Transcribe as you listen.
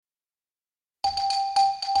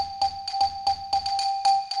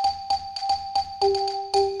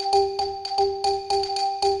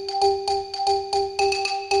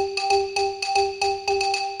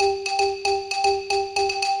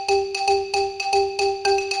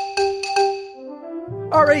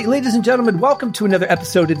All right, ladies and gentlemen, welcome to another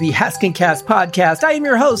episode of the Haskincast podcast. I am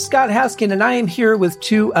your host, Scott Haskin, and I am here with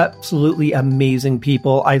two absolutely amazing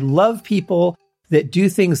people. I love people that do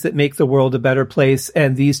things that make the world a better place,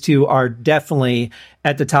 and these two are definitely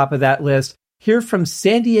at the top of that list. Here from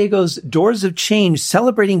San Diego's Doors of Change,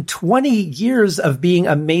 celebrating 20 years of being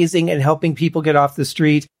amazing and helping people get off the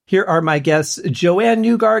street. Here are my guests, Joanne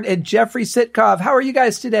Newgard and Jeffrey Sitcov. How are you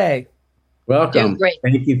guys today? Welcome. Great.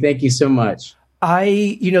 Thank you. Thank you so much.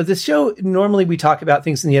 This show, normally we talk about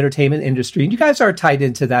things in the entertainment industry, and you guys are tied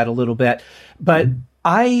into that a little bit. But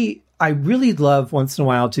I really love once in a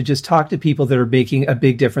while to just talk to people that are making a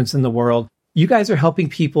big difference in the world. You guys are helping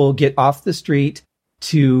people get off the street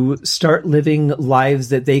to start living lives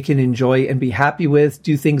that they can enjoy and be happy with,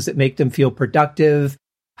 do things that make them feel productive.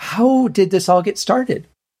 How did this all get started?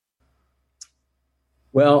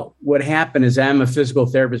 Well, what happened is I'm a physical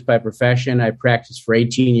therapist by profession. I practiced for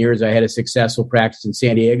 18 years. I had a successful practice in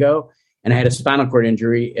San Diego, and I had a spinal cord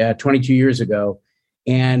injury 22 years ago.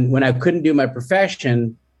 And when I couldn't do my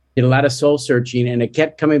profession, did a lot of soul searching, and it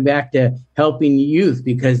kept coming back to helping youth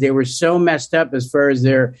because they were so messed up as far as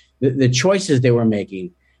the choices they were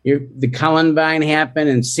making. The Columbine happened,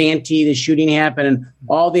 and Santee, the shooting happened, and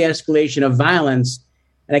all the escalation of violence.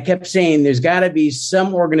 And I kept saying there's got to be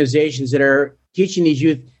some organizations that are teaching these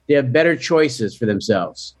youth to have better choices for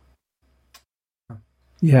themselves.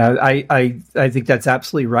 Yeah, I think that's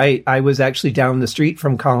absolutely right. I was actually down the street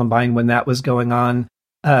from Columbine when that was going on,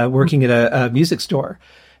 working at a music store.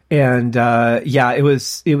 And it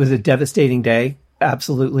was a devastating day.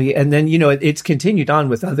 Absolutely. And then, it's continued on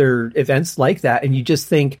with other events like that. And you just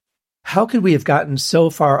think, how could we have gotten so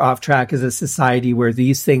far off track as a society where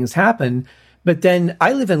these things happen? But then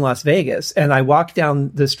I live in Las Vegas, and I walk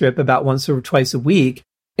down the strip about once or twice a week,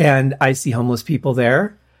 and I see homeless people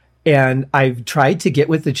there. And I've tried to get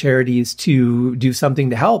with the charities to do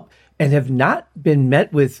something to help and have not been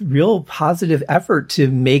met with real positive effort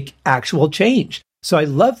to make actual change. So I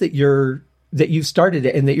love that you've started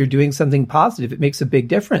it and that you're doing something positive. It makes a big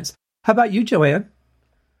difference. How about you, Joanne?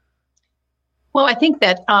 Well, I think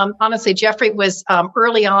that, honestly, Jeffrey was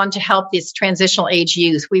early on to help this transitional age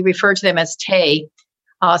youth. We refer to them as TAY,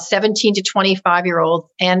 17 to 25-year-olds.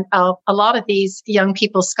 And a lot of these young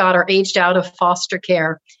people, Scott, are aged out of foster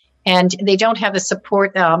care, and they don't have the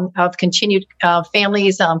support of continued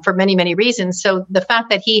families for many, many reasons. So the fact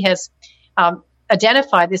that he has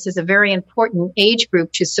identified this as a very important age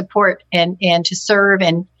group to support and to serve,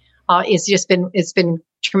 and it's been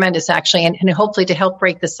tremendous, actually, and hopefully to help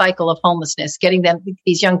break the cycle of homelessness, getting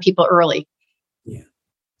these young people early. Yeah.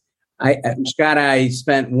 Scott, I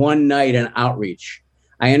spent one night in outreach.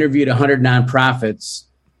 I interviewed 100 nonprofits,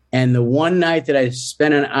 and the one night that I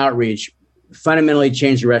spent in outreach fundamentally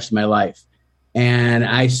changed the rest of my life. And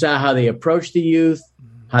I saw how they approached the youth,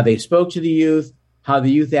 how they spoke to the youth, how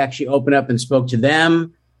the youth actually opened up and spoke to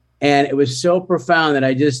them. And it was so profound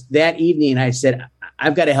that that evening, I said,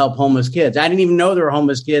 I've got to help homeless kids. I didn't even know there were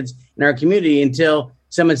homeless kids in our community until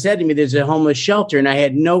someone said to me, there's a homeless shelter, and I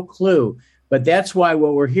had no clue. But that's why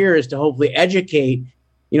what we're here is to hopefully educate,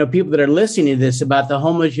 people that are listening to this about the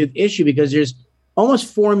homeless youth issue, because there's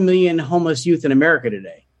almost 4 million homeless youth in America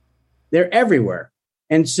today. They're everywhere.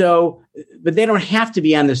 And so, but they don't have to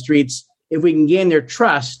be on the streets if we can gain their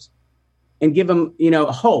trust and give them,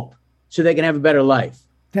 hope so they can have a better life.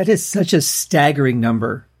 That is such a staggering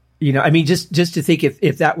number. Just to think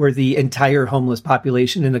if that were the entire homeless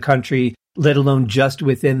population in the country, let alone just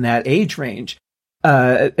within that age range,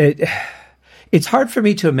 it's hard for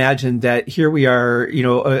me to imagine that here we are,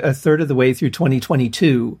 a third of the way through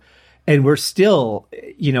 2022, and we're still,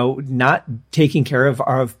 not taking care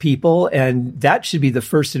of people. And that should be the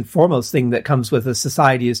first and foremost thing that comes with a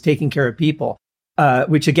society, is taking care of people,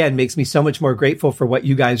 which again makes me so much more grateful for what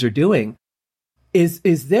you guys are doing.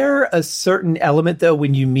 Is there a certain element, though,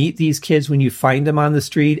 when you meet these kids, when you find them on the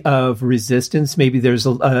street, of resistance? Maybe there's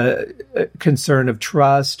a concern of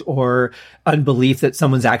trust or unbelief that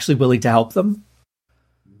someone's actually willing to help them?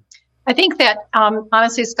 I think that,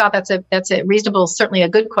 honestly, Scott, that's a reasonable, certainly a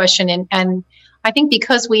good question. And I think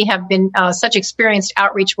because we have been such experienced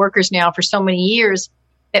outreach workers now for so many years,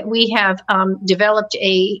 that we have developed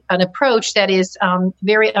an approach that is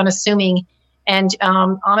very unassuming. And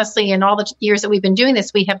honestly, in all the years that we've been doing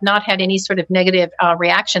this, we have not had any sort of negative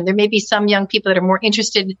reaction. There may be some young people that are more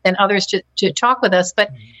interested than others to talk with us.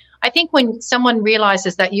 But I think when someone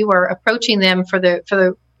realizes that you are approaching them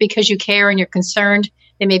because you care and you're concerned,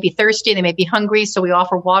 they may be thirsty, they may be hungry. So we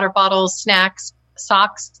offer water bottles, snacks,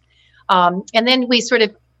 socks. And then we sort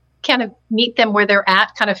of kind of meet them where they're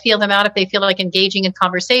at, kind of feel them out if they feel like engaging in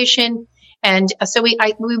conversation. And so we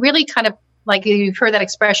really kind of like you've heard that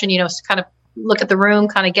expression, kind of look at the room,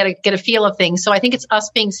 kind of get a feel of things. So I think it's us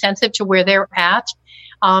being sensitive to where they're at.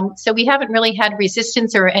 So we haven't really had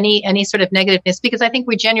resistance or any sort of negativeness, because I think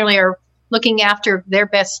we generally are looking after their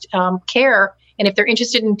best care. And if they're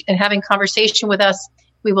interested in having conversation with us,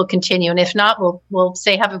 we will continue. And if not, we'll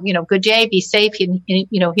say, have a good day, be safe. And,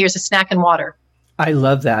 here's a snack and water. I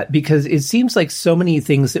love that, because it seems like so many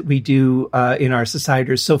things that we do in our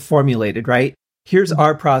society are so formulated, right? Here's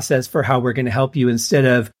our process for how we're going to help you, instead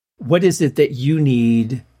of what is it that you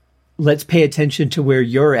need? Let's pay attention to where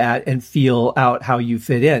you're at and feel out how you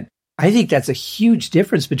fit in. I think that's a huge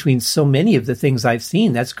difference between so many of the things I've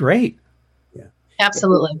seen. That's great. Yeah,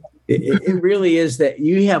 absolutely. It really is that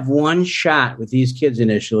you have one shot with these kids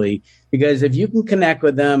initially, because if you can connect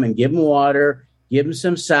with them and give them water, give them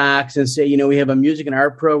some socks, and say, we have a music and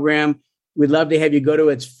art program. We'd love to have you go to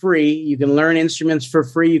it. It's free. You can learn instruments for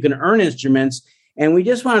free. You can earn instruments. And we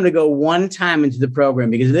just want them to go one time into the program,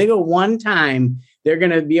 because if they go one time, they're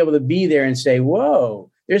going to be able to be there and say,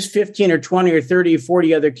 whoa, there's 15 or 20 or 30 or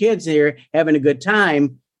 40 other kids here having a good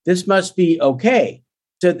time. This must be okay.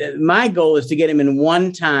 So my goal is to get them in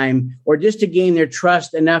one time, or just to gain their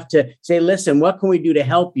trust enough to say, listen, what can we do to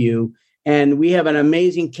help you? And we have an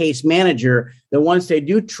amazing case manager that once they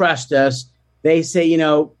do trust us, they say,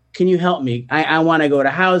 can you help me? I want to go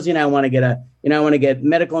to housing. I want to get I want to get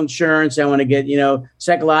medical insurance. I want to get,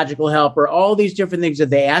 psychological help, or all these different things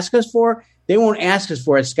that they ask us for. They won't ask us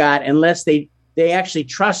for it, Scott, unless they actually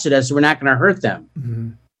trusted us. So we're not going to hurt them. Mm-hmm.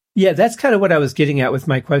 Yeah, that's kind of what I was getting at with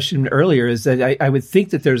my question earlier, is that I would think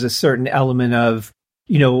that there's a certain element of,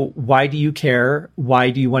 why do you care? Why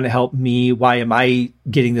do you want to help me? Why am I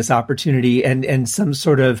getting this opportunity? And some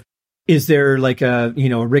sort of, is there like a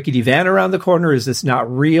rickety van around the corner? Is this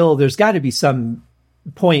not real? There's got to be some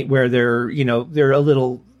point where they're a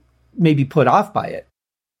little maybe put off by it.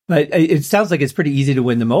 But it sounds like it's pretty easy to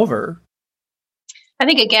win them over. I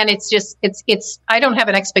think, again, I don't have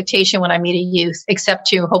an expectation when I meet a youth, except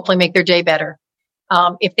to hopefully make their day better.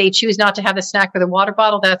 If they choose not to have the snack or the water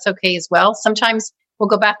bottle, that's okay as well. Sometimes we'll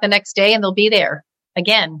go back the next day and they'll be there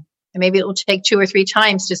again. And maybe it will take 2 or 3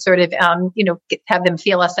 times to sort of, have them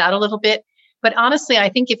feel us out a little bit. But honestly, I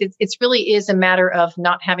think if it really is a matter of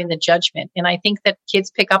not having the judgment. And I think that kids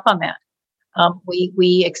pick up on that.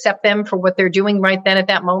 We accept them for what they're doing right then at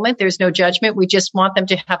that moment. There's no judgment. We just want them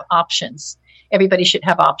to have options. Everybody should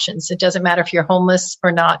have options. It doesn't matter if you're homeless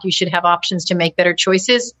or not. You should have options to make better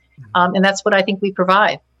choices. And that's what I think we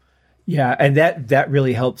provide. Yeah. And that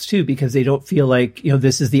really helps too, because they don't feel like,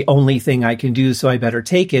 this is the only thing I can do, so I better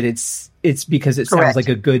take it. It's because it Correct. Sounds like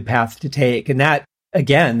a good path to take. And that,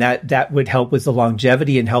 again, that would help with the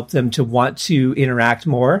longevity and help them to want to interact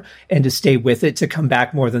more and to stay with it, to come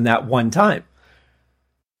back more than that one time.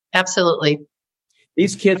 Absolutely.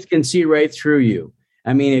 These kids can see right through you.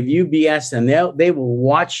 I mean, if you BS them, they will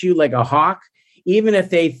watch you like a hawk. Even if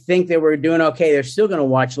they think they were doing okay, they're still going to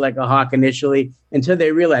watch like a hawk initially, until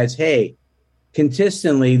they realize, hey,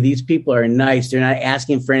 consistently, these people are nice. They're not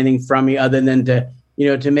asking for anything from me other than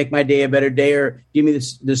to make my day a better day, or give me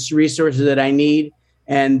this resources that I need.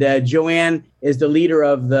 And Joanne is the leader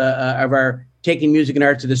of our Taking Music and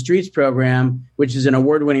Art to the Streets program, which is an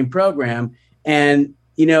award-winning program. And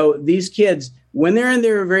these kids, when they're in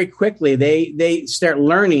there very quickly, they start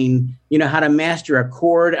learning, how to master a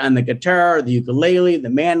chord on the guitar, the ukulele, the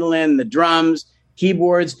mandolin, the drums,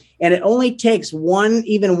 keyboards. And it only takes one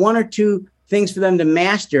or two things for them to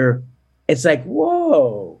master. It's like,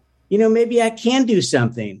 whoa, maybe I can do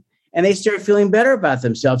something. And they start feeling better about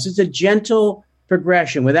themselves. It's a gentle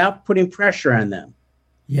progression without putting pressure on them.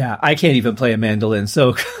 Yeah, I can't even play a mandolin,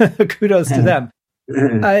 so kudos to them.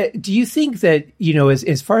 Do you think that,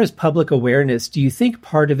 as far as public awareness, do you think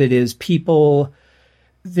part of it is people,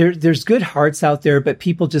 there's good hearts out there, but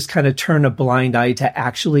people just kind of turn a blind eye to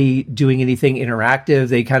actually doing anything interactive?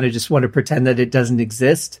 They kind of just want to pretend that it doesn't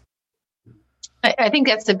exist? I think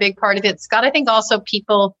that's a big part of it, Scott. I think also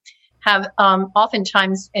people have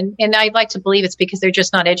oftentimes, and I'd like to believe it's because they're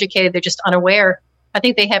just not educated, they're just unaware. I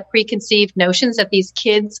think they have preconceived notions that these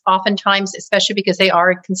kids oftentimes, especially because they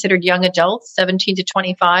are considered young adults, 17 to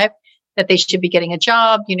 25, that they should be getting a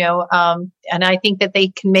job, and I think that they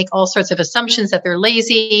can make all sorts of assumptions that they're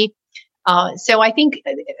lazy. So I think,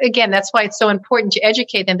 again, that's why it's so important to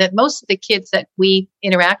educate them that most of the kids that we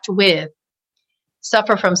interact with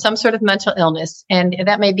suffer from some sort of mental illness. And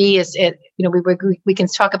that may be, we can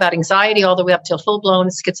talk about anxiety all the way up to full-blown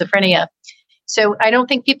schizophrenia. So I don't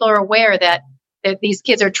think people are aware that these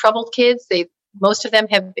kids are troubled kids. Most of them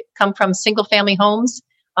have come from single family homes,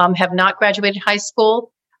 have not graduated high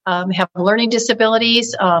school, have learning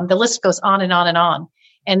disabilities. The list goes on and on and on.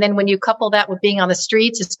 And then when you couple that with being on the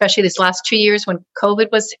streets, especially these last 2 years when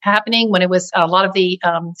COVID was happening, when it was a lot of the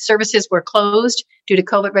services were closed due to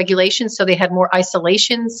COVID regulations. So they had more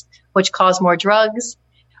isolations, which caused more drugs,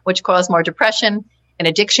 which caused more depression and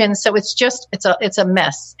addiction. So it's a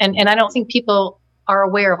mess. And I don't think people are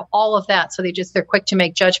aware of all of that. So they're quick to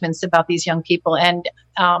make judgments about these young people. And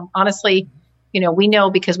honestly, we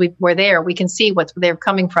know because we're there, we can see what they're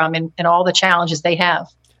coming from and all the challenges they have.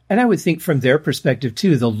 And I would think from their perspective,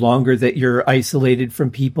 too, the longer that you're isolated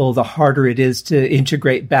from people, the harder it is to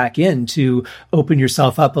integrate back in, to open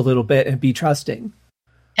yourself up a little bit and be trusting.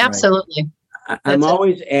 Absolutely. Right. I'm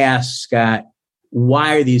always asked, Scott,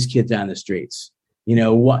 why are these kids on the streets?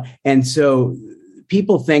 What? And so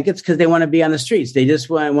people think it's because they want to be on the streets. They just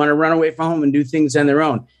want to run away from home and do things on their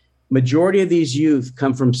own. Majority of these youth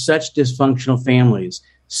come from such dysfunctional families,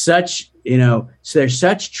 so there's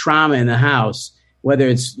such trauma in the house, whether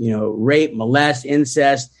it's, rape, molest,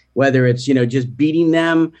 incest, whether it's, just beating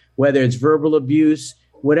them, whether it's verbal abuse,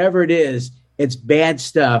 whatever it is, it's bad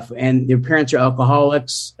stuff. And their parents are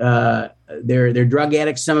alcoholics. They're drug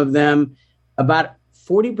addicts, some of them. About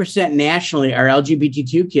 40% nationally are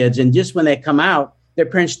LGBTQ kids. And just when they come out, their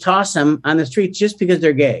parents toss them on the streets just because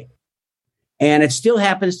they're gay. And it still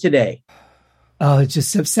happens today. Oh, it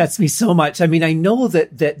just upsets me so much. I mean, I know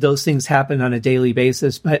that those things happen on a daily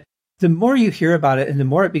basis, but the more you hear about it and the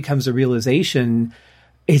more it becomes a realization,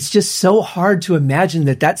 it's just so hard to imagine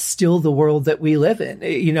that that's still the world that we live in.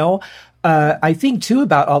 I think, too,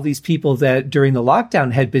 about all these people that during the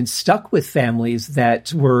lockdown had been stuck with families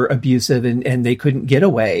that were abusive and they couldn't get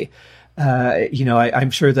away.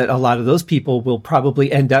 I'm sure that a lot of those people will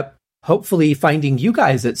probably end up hopefully finding you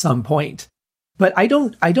guys at some point. But I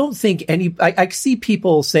don't think I see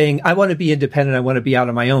people saying, I want to be independent. I want to be out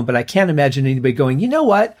on my own. But I can't imagine anybody going, you know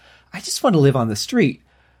what? I just want to live on the street.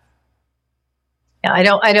 Yeah,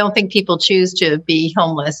 I don't think people choose to be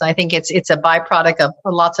homeless. I think it's a byproduct of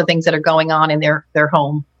lots of things that are going on in their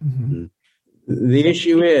home. Mm-hmm. The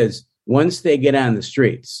issue is once they get on the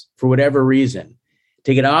streets, for whatever reason,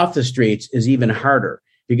 to get off the streets is even harder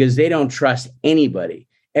because they don't trust anybody.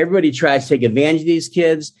 Everybody tries to take advantage of these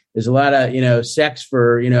kids. There's a lot of, sex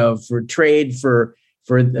for trade, for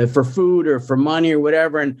food or for money or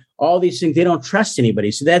whatever. And all these things, they don't trust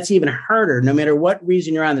anybody. So that's even harder, no matter what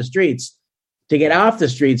reason you're on the streets. To get off the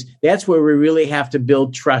streets, that's where we really have to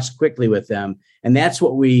build trust quickly with them. And that's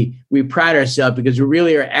what we pride ourselves because we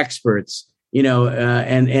really are experts,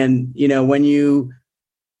 and when you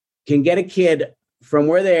can get a kid from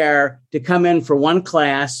where they are to come in for one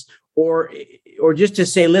class or just to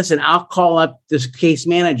say, listen, I'll call up this case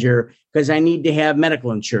manager because I need to have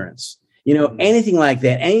medical insurance. Anything like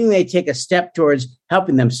that, anything they take a step towards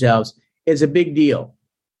helping themselves is a big deal.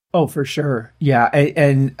 Oh, for sure. Yeah.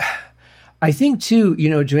 And I think too,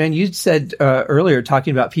 Joanne, you said earlier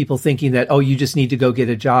talking about people thinking that, you just need to go get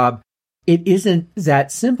a job. It isn't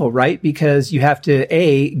that simple, right? Because you have to,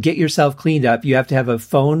 get yourself cleaned up. You have to have a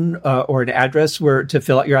phone or an address to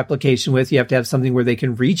fill out your application with. You have to have something where they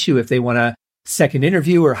can reach you if they want a second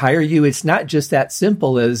interview or hire you. It's not just that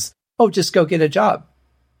simple as, just go get a job.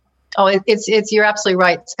 Oh, it's you're absolutely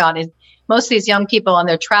right, Scott. Most of these young people on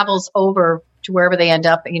their travels over to wherever they end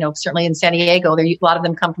up, certainly in San Diego, a lot of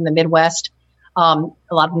them come from the Midwest. A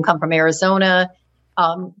lot of them come from Arizona.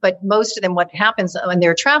 But most of them, what happens on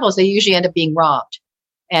their travels, they usually end up being robbed.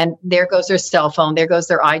 And there goes their cell phone, there goes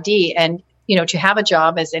their ID. And, to have a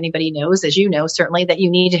job, as anybody knows, as you know, certainly that you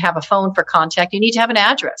need to have a phone for contact. You need to have an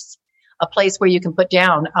address, a place where you can put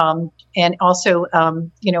down, and also,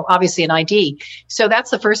 obviously an ID. So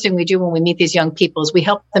that's the first thing we do when we meet these young people is we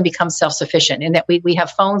help them become self-sufficient in that we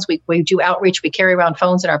have phones, we do outreach, we carry around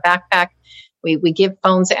phones in our backpack. We give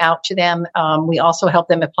phones out to them. We also help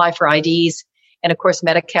them apply for IDs and, of course,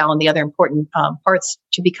 Medi-Cal and the other important parts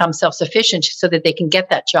to become self-sufficient so that they can get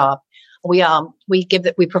that job. We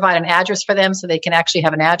provide an address for them so they can actually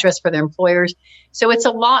have an address for their employers. So it's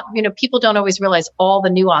a lot. People don't always realize all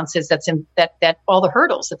the nuances that all the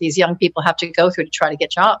hurdles that these young people have to go through to try to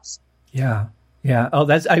get jobs. Yeah. Yeah. Oh,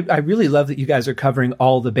 I really love that you guys are covering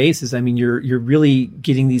all the bases. I mean, you're really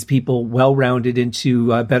getting these people well-rounded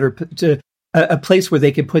into a place where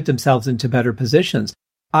they can put themselves into better positions.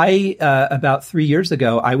 About 3 years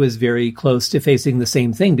ago, I was very close to facing the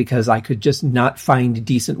same thing because I could just not find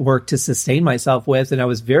decent work to sustain myself with. And I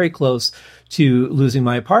was very close to losing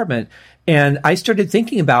my apartment. And I started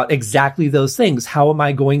thinking about exactly those things. How am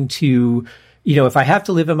I going to, if I have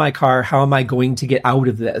to live in my car, how am I going to get out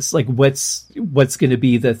of this? Like what's going to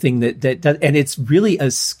be the thing that and it's really a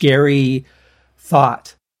scary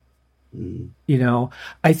thought. You know,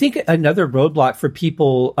 I think another roadblock for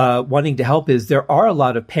people wanting to help is there are a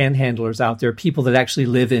lot of panhandlers out there, people that actually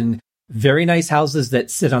live in very nice houses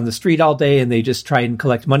that sit on the street all day and they just try and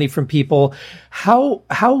collect money from people.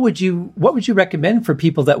 What would you recommend for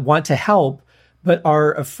people that want to help but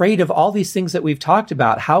are afraid of all these things that we've talked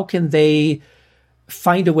about? How can they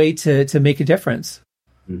find a way to make a difference?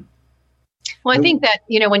 Well, I think that,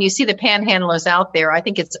 when you see the panhandlers out there, I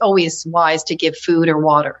think it's always wise to give food or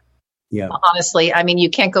water. Yeah. Honestly, I mean, you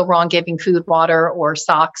can't go wrong giving food, water, or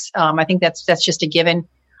socks. I think that's just a given.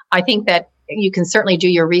 I think that you can certainly do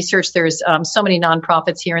your research. There's so many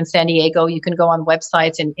nonprofits here in San Diego. You can go on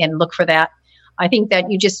websites and look for that. I think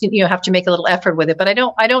that you just have to make a little effort with it. But I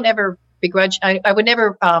don't ever begrudge. I would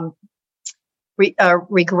never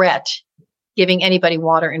regret giving anybody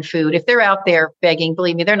water and food. If they're out there begging,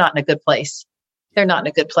 believe me, they're not in a good place. They're not in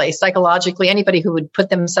a good place. Psychologically, anybody who would put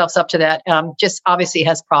themselves up to that just obviously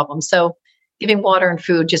has problems. So giving water and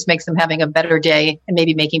food just makes them having a better day and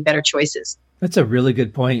maybe making better choices. That's a really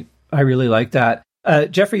good point. I really like that.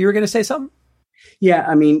 Jeffrey, you were going to say something? Yeah,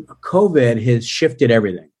 I mean, COVID has shifted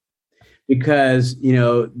everything because,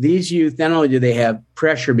 these youth, not only do they have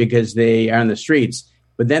pressure because they are on the streets,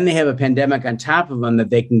 but then they have a pandemic on top of them that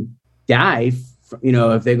they can die,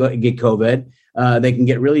 if they get COVID. They can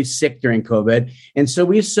get really sick during COVID. And so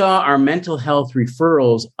we saw our mental health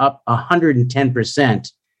referrals up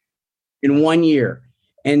 110% in 1 year.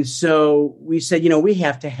 And so we said, we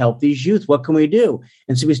have to help these youth. What can we do?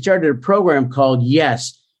 And so we started a program called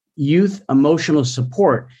Youth Emotional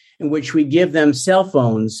Support, in which we give them cell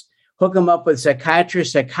phones, hook them up with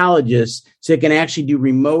psychiatrists, psychologists, so they can actually do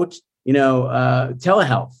remote,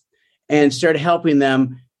 telehealth and start helping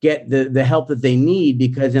them get the help that they need,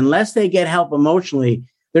 because unless they get help emotionally,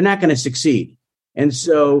 they're not going to succeed. And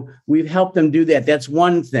so we've helped them do that. That's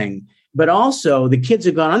one thing. But also the kids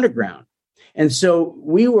have gone underground. And so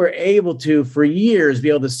we were able to, for years, be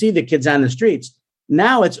able to see the kids on the streets.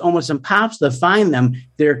 Now it's almost impossible to find them.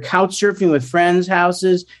 They're couch surfing with friends'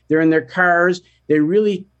 houses. They're in their cars. They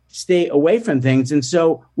really stay away from things. And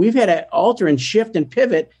so we've had to alter and shift and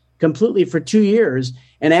pivot completely for 2 years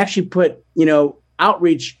and actually put,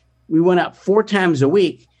 outreach. We went out 4 times a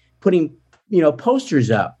week, putting,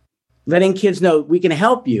 posters up, letting kids know we can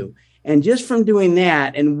help you. And just from doing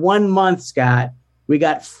that in 1 month, Scott, we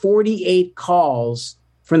got 48 calls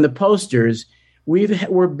from the posters.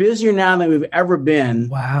 We're busier now than we've ever been.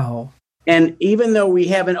 Wow. And even though we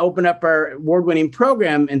haven't opened up our award-winning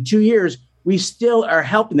program in 2 years, we still are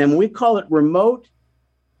helping them. We call it remote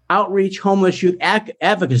outreach homeless youth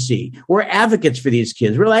advocacy. We're advocates for these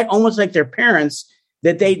kids. We're almost like their parents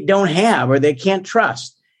that they don't have or they can't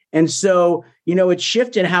trust. And so, it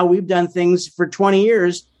shifted how we've done things for 20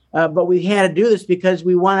 years, but we had to do this because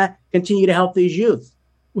we want to continue to help these youth.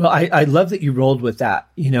 Well, I love that you rolled with that,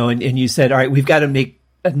 and you said, all right, we've got to make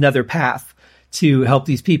another path to help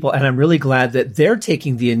these people. And I'm really glad that they're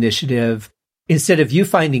taking the initiative. Instead of you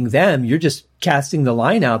finding them, you're just casting the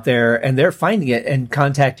line out there and they're finding it and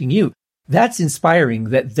contacting you. That's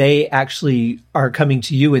inspiring that they actually are coming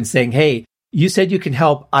to you and saying, hey, you said you can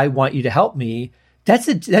help. I want you to help me. That's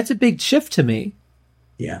a big shift to me.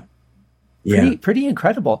 Yeah. Pretty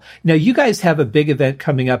incredible. Now, you guys have a big event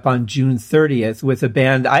coming up on June 30th with a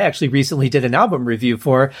band I actually recently did an album review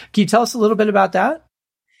for. Can you tell us a little bit about that?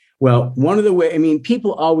 Well, one of the ways,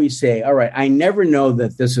 people always say, all right, I never know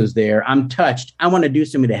that this was there. I'm touched. I want to do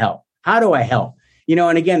something to help. How do I help?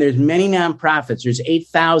 And again, there's many nonprofits. There's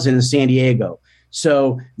 8,000 in San Diego.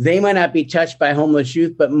 So they might not be touched by homeless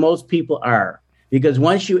youth, but most people are. Because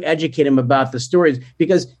once you educate them about the stories,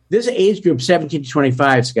 because this age group, 17 to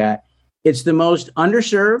 25, Scott, it's the most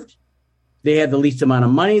underserved. They have the least amount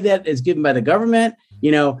of money that is given by the government.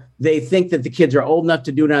 They think that the kids are old enough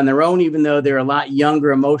to do it on their own, even though they're a lot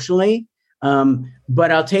younger emotionally.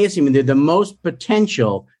 But I'll tell you something, they're the most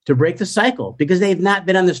potential to break the cycle because they've not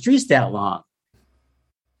been on the streets that long.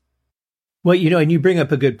 Well, and you bring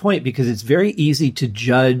up a good point because it's very easy to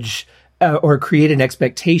judge or create an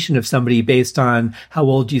expectation of somebody based on how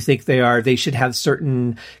old you think they are. They should have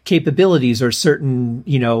certain capabilities or certain,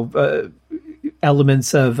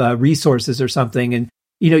 elements of resources or something. And,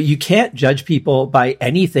 you can't judge people by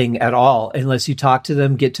anything at all unless you talk to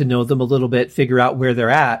them, get to know them a little bit, figure out where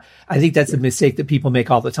they're at. I think that's a mistake that people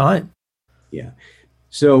make all the time. Yeah.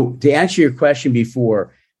 So to answer your question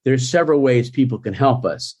before, there's several ways people can help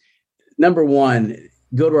us. Number one,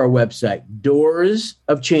 go to our website,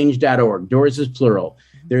 doorsofchange.org. Doors is plural.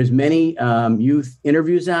 There's many youth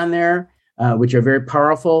interviews on there, which are very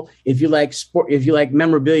powerful. If you like sport, if you like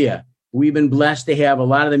memorabilia, we've been blessed to have a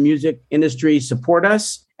lot of the music industry support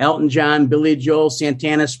us Elton John, Billy Joel,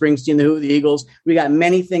 Santana, Springsteen, The Who, the Eagles. We got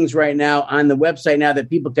many things right now on the website now that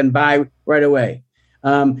people can buy right away.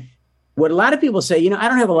 What a lot of people say, I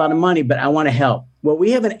don't have a lot of money, but I want to help. Well,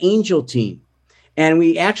 we have an angel team, and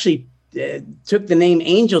we actually took the name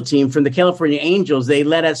Angel Team from the California Angels. They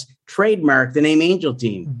let us trademark the name Angel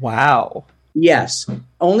Team. Wow. Yes.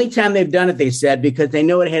 Only time they've done it, they said, because they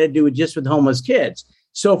know it had to do with homeless kids.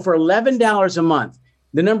 So for $11 a month,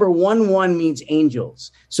 the number 11 means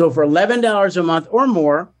angels. So for $11 a month or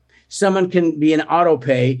more, someone can be an auto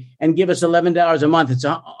pay and give us $11 a month. It's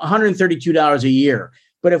 $132 a year.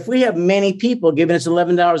 But if we have many people giving us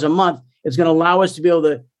 $11 a month, it's going to allow us to be able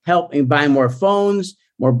to help and buy more phones,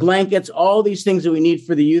 more blankets, all these things that we need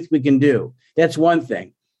for the youth we can do. That's one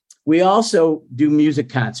thing. We also do music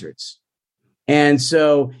concerts. And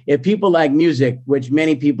so if people like music, which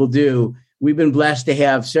many people do, we've been blessed to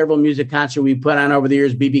have several music concerts we put on over the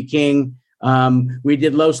years. B.B. King. We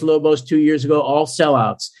did Los Lobos 2 years ago, all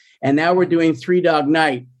sellouts. And now we're doing Three Dog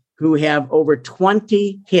Night, who have over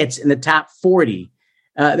 20 hits in the top 40.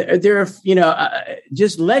 They're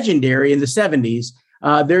just legendary in the 70s.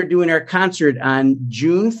 They're doing our concert on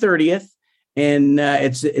June 30th. And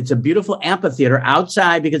it's a beautiful amphitheater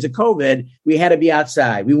outside. Because of COVID, we had to be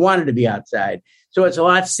outside. We wanted to be outside. So it's a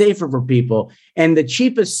lot safer for people. And the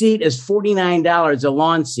cheapest seat is $49, a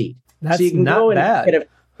lawn seat. That's so you can not go and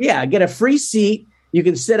bad. get a free seat. You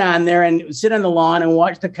can sit on there and sit on the lawn and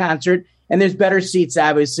watch the concert. And there's better seats,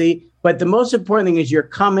 obviously. But the most important thing is you're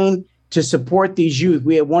coming to support these youth.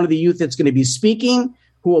 We have one of the youth that's going to be speaking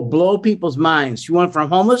who will blow people's minds. She went from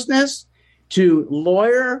homelessness to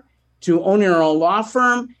lawyer to owning her own law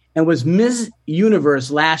firm and was Miss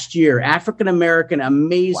Universe last year. African-American,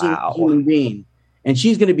 amazing human being. And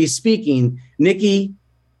she's going to be speaking. Nikki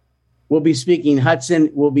will be speaking.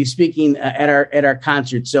 Hudson will be speaking at our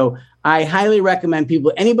concert. So I highly recommend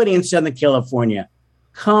people, anybody in Southern California,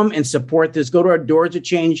 come and support this. Go to our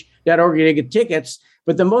doorsofchange.org to get tickets.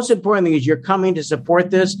 But the most important thing is you're coming to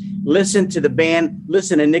support this. Listen to the band.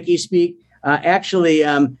 Listen to Nikki speak.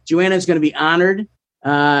 Joanne is going to be honored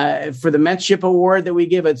for the Mentorship Award that we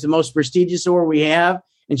give. It's the most prestigious award we have.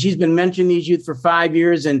 And she's been mentoring these youth for 5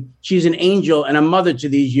 years. And she's an angel and a mother to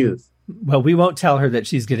these youth. Well, we won't tell her that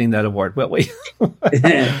she's getting that award, will we?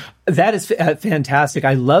 That is fantastic.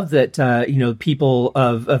 I love that, people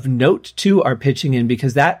of note, too, are pitching in,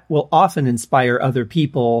 because that will often inspire other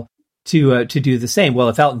people to do the same. Well,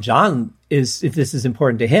 if Elton John if this is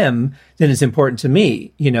important to him, then it's important to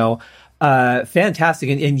me, fantastic.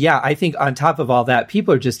 And yeah, I think on top of all that,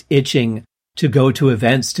 people are just itching to go to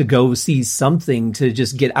events, to go see something, to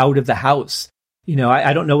just get out of the house.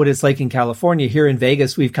 I don't know what it's like in California. Here in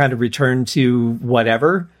Vegas, we've kind of returned to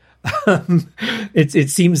whatever. It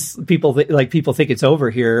seems people think it's over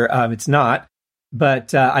here. It's not.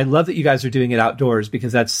 But I love that you guys are doing it outdoors,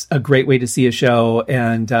 because that's a great way to see a show.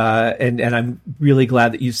 And I'm really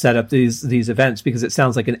glad that you've set up these events, because it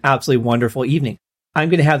sounds like an absolutely wonderful evening. I'm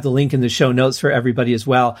going to have the link in the show notes for everybody as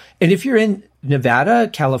well. And if you're in Nevada,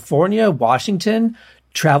 California, Washington,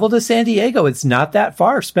 travel to San Diego. It's not that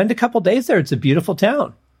far. Spend a couple days there. It's a beautiful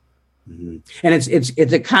town. Mm-hmm. And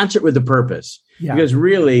it's a concert with a purpose, because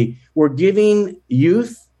really we're giving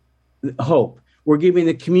youth hope. We're giving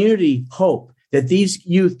the community hope that these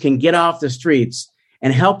youth can get off the streets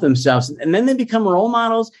and help themselves. And then they become role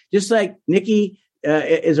models, just like Nikki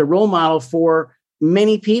is a role model for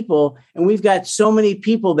many people. And we've got so many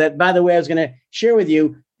people that, by the way, I was going to share with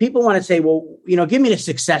you, people want to say, well, give me the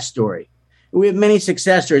success story. We have many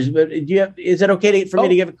success stories, but is that okay for me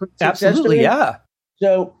to give a quick success story? Absolutely, yeah.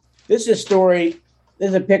 So this is a story. This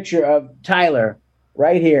is a picture of Tyler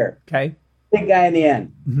right here. Okay. Big guy in the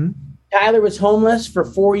end. Mm-hmm. Tyler was homeless for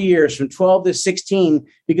 4 years, from 12 to 16,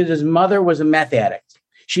 because his mother was a meth addict.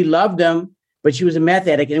 She loved him, but she was a meth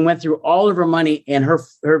addict and went through all of her money, and her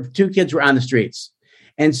 2 kids were on the streets.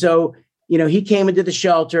 And so, he came into the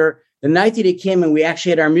shelter. The night that he came in, we actually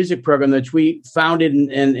had our music program, which we founded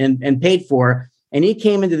and paid for. And he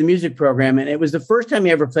came into the music program, and it was the first time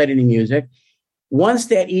he ever played any music. Once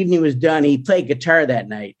that evening was done, he played guitar that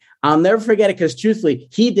night. I'll never forget it, because truthfully,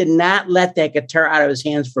 he did not let that guitar out of his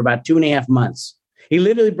hands for about 2.5 months. He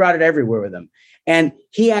literally brought it everywhere with him. And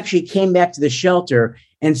he actually came back to the shelter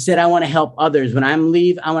and said, I want to help others. When I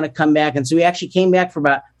leave, I want to come back. And so he actually came back for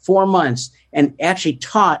about 4 months and actually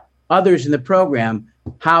taught others in the program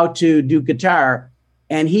how to do guitar.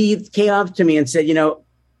 And he came up to me and said,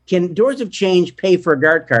 can Doors of Change pay for a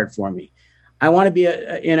guard card for me? I want to be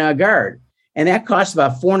in a guard. And that cost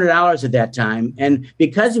about $400 at that time. And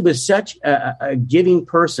because he was such a giving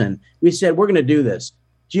person, we said, we're going to do this.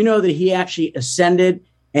 Do you know that he actually ascended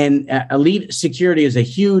And Elite Security is a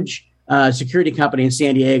huge security company in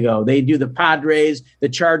San Diego. They do the Padres, the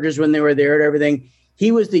Chargers when they were there and everything.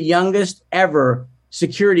 He was the youngest ever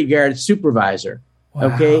security guard supervisor.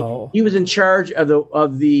 Wow. Okay. He was in charge of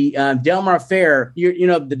the Del Mar Fair. You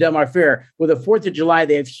know, the Del Mar Fair, with the 4th of July,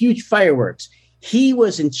 they have huge fireworks. He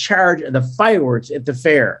was in charge of the fireworks at the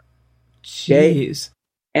fair. Okay? Jeez.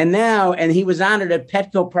 And he was honored at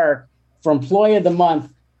Petco Park for Employee of the Month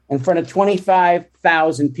in front of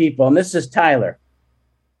 25,000 people. And this is Tyler.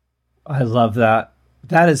 I love that.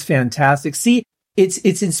 That is fantastic. See, it's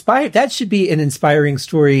inspired. That should be an inspiring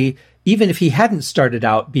story, even if he hadn't started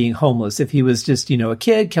out being homeless. If he was just, a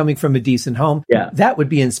kid coming from a decent home, that would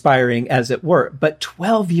be inspiring, as it were. But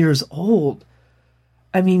 12 years old,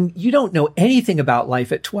 I mean, you don't know anything about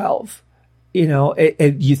life at 12.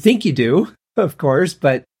 You think you do, of course,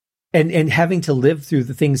 but and having to live through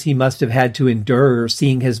the things he must have had to endure,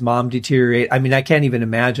 seeing his mom deteriorate. I mean, I can't even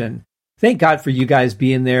imagine. Thank God for you guys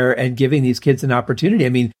being there and giving these kids an opportunity. I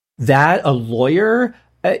mean, that a lawyer,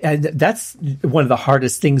 and that's one of the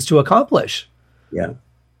hardest things to accomplish. Yeah.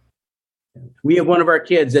 We have one of our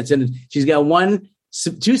kids she's got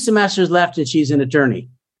 2 semesters left and she's an attorney.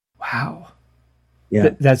 Wow.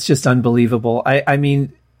 Yeah. That's just unbelievable. I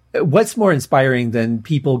mean, what's more inspiring than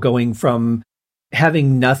people going from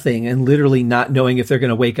having nothing and literally not knowing if they're going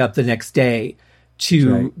to wake up the next day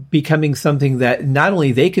to becoming something that not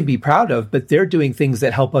only they can be proud of, but they're doing things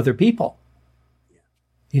that help other people.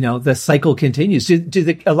 The cycle continues.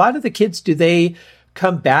 Do a lot of the kids, do they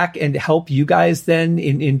come back and help you guys then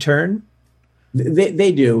in turn?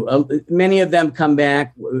 They do. Many of them come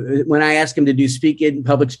back when I ask them to do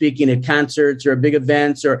public speaking at concerts or big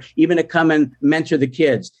events, or even to come and mentor the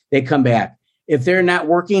kids. They come back. If they're not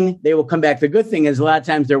working, they will come back. The good thing is a lot of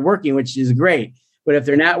times they're working, which is great. But if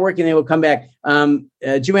they're not working, they will come back.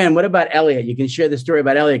 Joanne, what about Elliot? You can share the story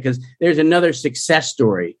about Elliot, because there's another success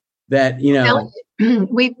story that,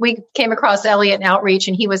 we came across Elliot in outreach,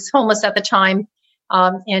 and he was homeless at the time,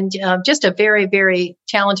 and just a very, very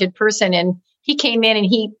talented person. And he came in and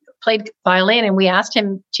he played violin, and we asked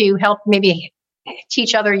him to help maybe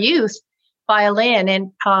teach other youth violin.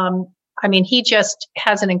 And he just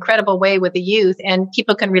has an incredible way with the youth, and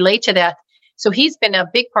people can relate to that. So he's been a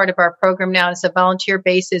big part of our program now. It's a volunteer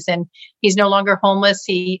basis, and he's no longer homeless.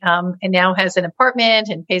 He and now has an apartment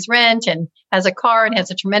and pays rent and has a car and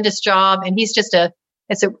has a tremendous job. And he's just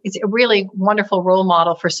it's a really wonderful role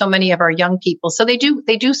model for so many of our young people. So they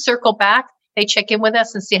do circle back. They check in with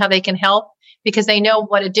us and see how they can help, because they know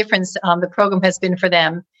what a difference the program has been for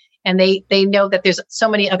them. And they know that there's so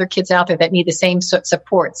many other kids out there that need the same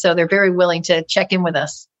support. So they're very willing to check in with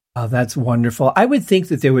us. Oh, that's wonderful. I would think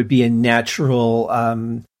that there would be a natural,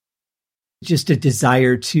 just a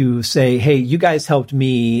desire to say, hey, you guys helped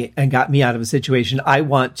me and got me out of a situation. I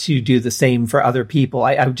want to do the same for other people.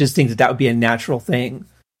 I would just think that would be a natural thing.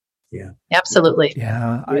 Yeah, absolutely.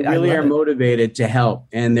 Yeah. They really are motivated to help,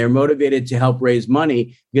 and they're motivated to help raise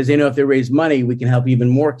money, because they know if they raise money, we can help even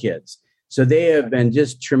more kids. So they have been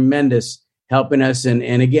just tremendous helping us. And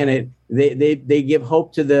again, they give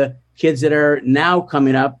hope to the kids that are now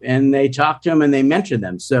coming up, and they talk to them and they mentor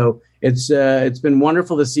them. So it's been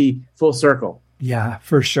wonderful to see full circle. Yeah,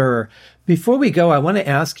 for sure. Before we go, I want to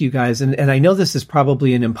ask you guys, and I know this is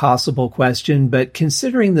probably an impossible question, but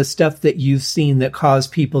considering the stuff that you've seen that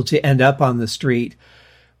caused people to end up on the street,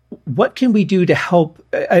 what can we do to help?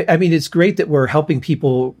 I mean, it's great that we're helping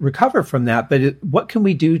people recover from that, but what can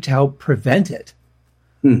we do to help prevent it?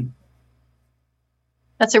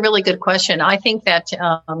 That's a really good question. I think that,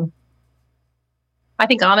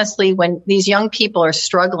 honestly, when these young people are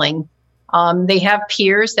struggling, they have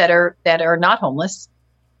peers that are not homeless,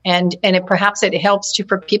 and perhaps it helps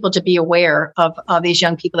for people to be aware of these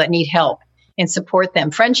young people that need help and support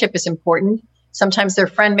them. Friendship is important. Sometimes their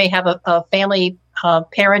friend may have a family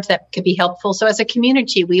parent that could be helpful. So as a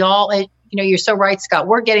community, we all, you're so right, Scott,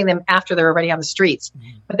 we're getting them after they're already on the streets.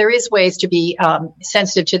 But there is ways to be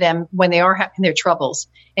sensitive to them when they are having their troubles,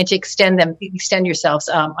 and to extend yourselves.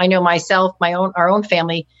 I know myself, our own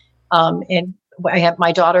family, and I have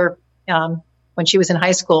my daughter, when she was in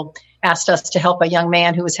high school, asked us to help a young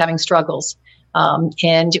man who was having struggles.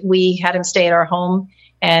 And we had him stay at our home.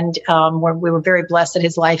 And we were very blessed that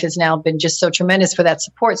his life has now been just so tremendous for that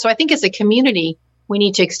support. So I think as a community, we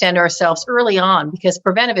need to extend ourselves early on, because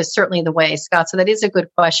preventive is certainly the way, Scott. So that is a good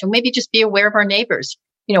question. Maybe just be aware of our neighbors,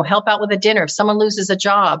 help out with a dinner. If someone loses a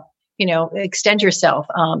job, extend yourself.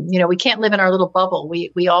 We can't live in our little bubble.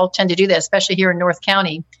 We all tend to do that, especially here in North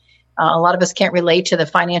County. A lot of us can't relate to the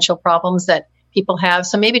financial problems that people have.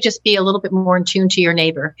 So maybe just be a little bit more in tune to your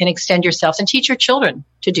neighbor and extend yourselves, and teach your children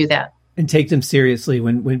to do that. And take them seriously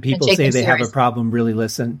when people say they have a problem, really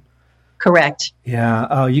listen. Correct. Yeah.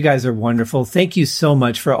 Oh, you guys are wonderful. Thank you so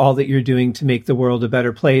much for all that you're doing to make the world a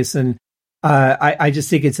better place. And I just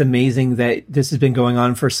think it's amazing that this has been going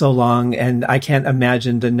on for so long. And I can't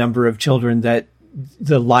imagine the number of children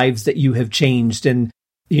the lives that you have changed and,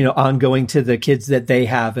 ongoing to the kids that they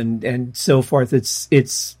have and so forth. This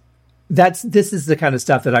is the kind of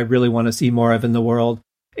stuff that I really want to see more of in the world.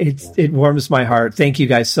 It warms my heart. Thank you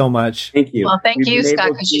guys so much. Thank you. Well, thank you,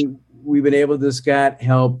 Scott. We've been able to, Scott,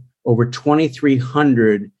 help over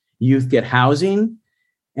 2,300 youth get housing,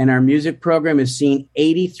 and our music program has seen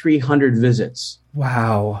 8,300 visits.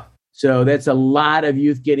 Wow. So that's a lot of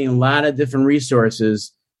youth getting a lot of different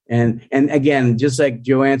resources. And again, just like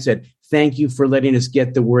Joanne said, thank you for letting us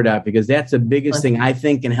get the word out, because that's the biggest thing I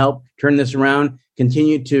think can help turn this around,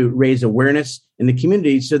 continue to raise awareness in the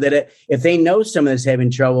community so that if they know someone is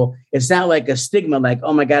having trouble, it's not like a stigma, like,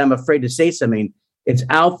 oh my God, I'm afraid to say something. It's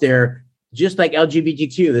out there, just like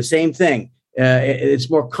LGBTQ, the same thing. It's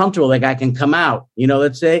more comfortable, like I can come out,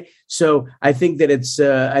 let's say. So I think that it's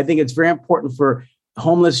very important for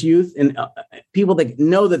homeless youth and people that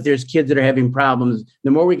know that there's kids that are having problems.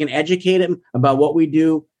 The more we can educate them about what we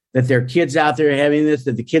do, that there are kids out there having this,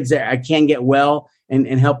 that the kids that can get well and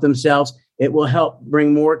help themselves, it will help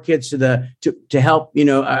bring more kids to help,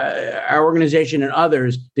 our organization and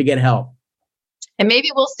others to get help. And maybe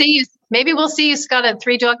we'll see you, Scott, at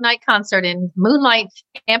Three Dog Night concert in Moonlight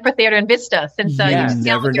Amphitheater in Vista, since you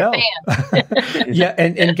never know. Yeah,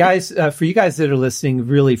 and guys, for you guys that are listening,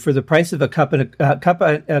 really, for the price of a cup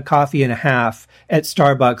of coffee and a half at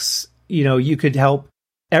Starbucks, you could help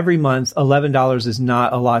every month. $11 is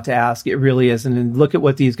not a lot to ask. It really isn't. And look at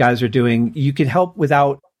what these guys are doing. You can help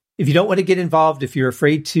if you don't want to get involved, if you're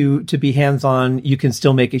afraid to be hands-on, you can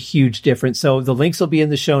still make a huge difference. So the links will be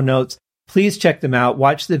in the show notes. Please check them out.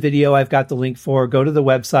 Watch the video I've got the link for. Go to the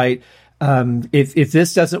website. If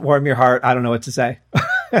this doesn't warm your heart, I don't know what to say.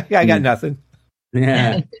 I got nothing.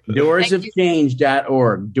 Yeah.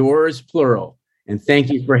 Doorsofchange.org. Doors, plural. And thank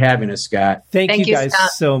you for having us, Scott. Thank you guys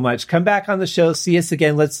so much. Come back on the show. See us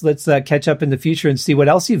again. Let's catch up in the future and see what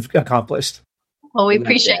else you've accomplished. Well, we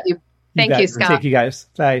appreciate you. Thank you, Scott. Thank you, guys.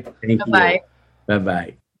 Bye. Thank you. Bye-bye.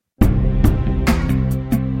 Bye-bye.